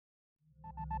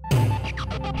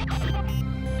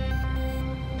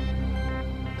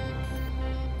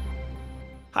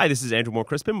Hi, this is Andrew Moore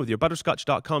Crispin with your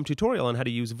Butterscotch.com tutorial on how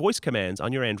to use voice commands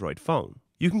on your Android phone.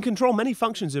 You can control many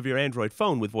functions of your Android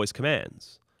phone with voice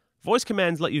commands. Voice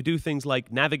commands let you do things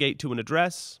like navigate to an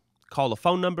address, call a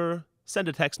phone number, send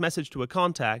a text message to a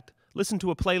contact, listen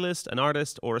to a playlist, an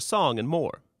artist, or a song, and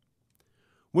more.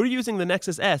 We're using the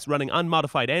Nexus S running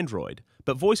unmodified Android,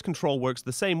 but voice control works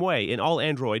the same way in all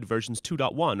Android versions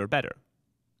 2.1 or better.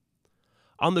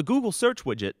 On the Google search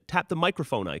widget, tap the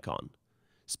microphone icon.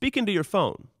 Speak into your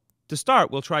phone. To start,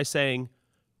 we'll try saying,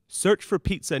 "Search for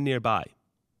pizza nearby."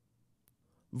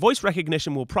 Voice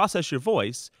recognition will process your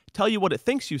voice, tell you what it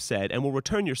thinks you said, and will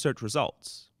return your search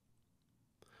results.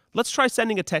 Let's try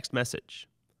sending a text message.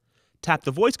 Tap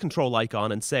the voice control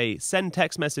icon and say, "Send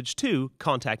text message to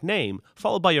contact name,"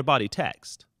 followed by your body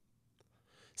text.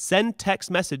 Send text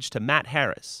message to Matt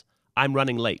Harris. I'm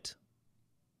running late.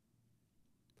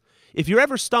 If you're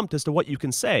ever stumped as to what you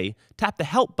can say, tap the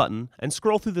Help button and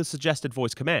scroll through the suggested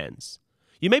voice commands.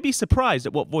 You may be surprised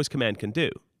at what voice command can do.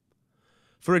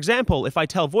 For example, if I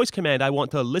tell voice command I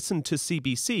want to listen to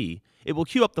CBC, it will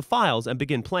queue up the files and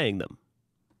begin playing them.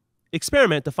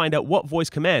 Experiment to find out what voice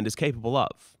command is capable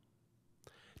of.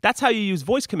 That's how you use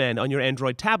voice command on your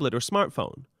Android tablet or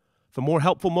smartphone. For more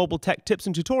helpful mobile tech tips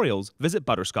and tutorials, visit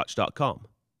Butterscotch.com.